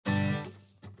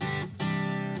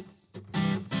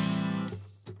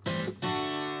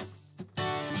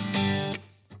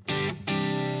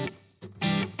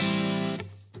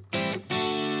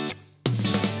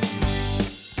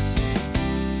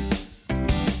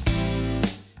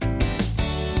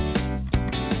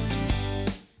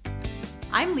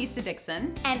I'm Lisa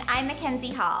Dixon. And I'm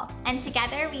Mackenzie Hall. And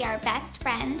together we are best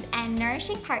friends and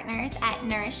nourishing partners at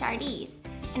Nourish RDs,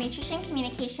 a nutrition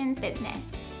communications business.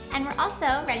 And we're also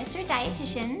registered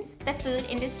dietitians, the food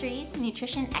industry's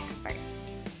nutrition experts.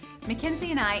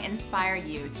 Mackenzie and I inspire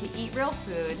you to eat real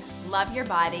food, love your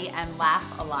body, and laugh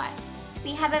a lot.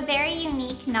 We have a very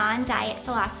unique non-diet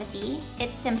philosophy.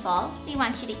 It's simple. We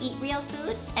want you to eat real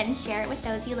food and share it with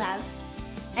those you love.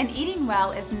 And eating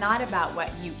well is not about what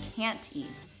you can't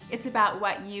eat. It's about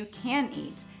what you can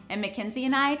eat. And Mackenzie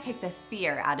and I take the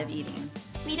fear out of eating.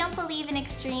 We don't believe in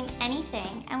extreme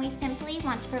anything, and we simply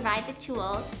want to provide the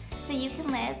tools so you can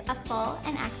live a full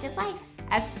and active life.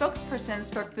 As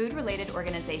spokespersons for food-related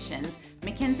organizations,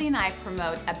 Mackenzie and I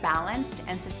promote a balanced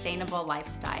and sustainable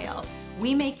lifestyle.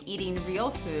 We make eating real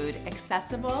food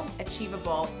accessible,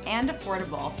 achievable, and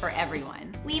affordable for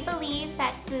everyone. We believe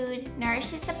that food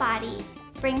nourishes the body,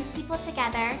 brings people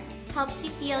together, helps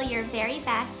you feel your very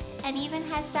best, and even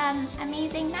has some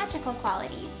amazing magical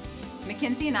qualities.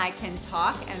 Mackenzie and I can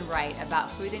talk and write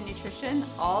about food and nutrition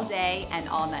all day and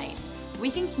all night.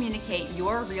 We can communicate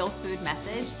your real food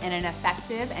message in an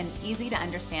effective and easy to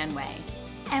understand way.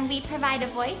 And we provide a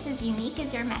voice as unique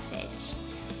as your message.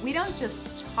 We don't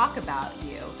just talk about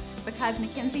you. Because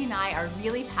Mackenzie and I are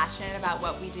really passionate about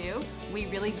what we do, we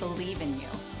really believe in you.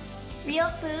 Real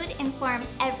food informs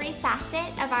every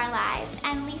facet of our lives,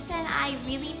 and Lisa and I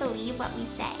really believe what we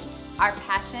say. Our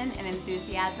passion and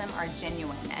enthusiasm are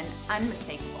genuine and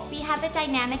unmistakable. We have a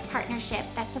dynamic partnership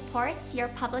that supports your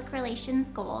public relations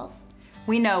goals.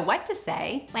 We know what to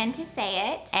say, when to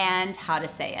say it, and how to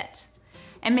say it.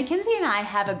 And Mackenzie and I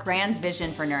have a grand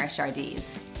vision for Nourish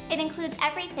RDs. It includes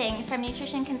everything from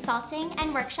nutrition consulting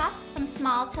and workshops from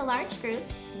small to large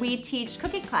groups. We teach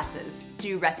cooking classes,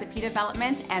 do recipe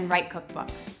development, and write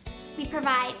cookbooks. We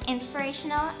provide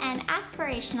inspirational and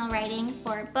aspirational writing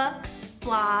for books,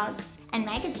 blogs, and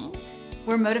magazines.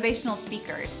 We're motivational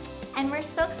speakers. And we're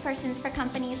spokespersons for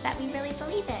companies that we really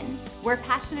believe in. We're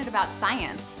passionate about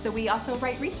science, so we also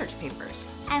write research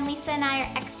papers. And Lisa and I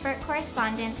are expert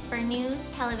correspondents for news,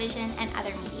 television, and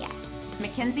other media.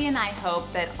 Mackenzie and I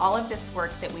hope that all of this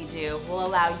work that we do will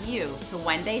allow you to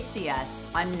one day see us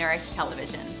on Nourish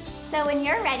television. So when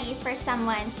you're ready for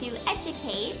someone to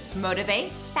educate,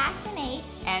 motivate, fascinate,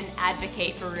 and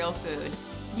advocate for real food,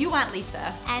 you want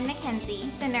Lisa and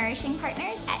Mackenzie, the nourishing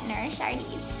partners at Nourish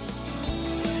RDs.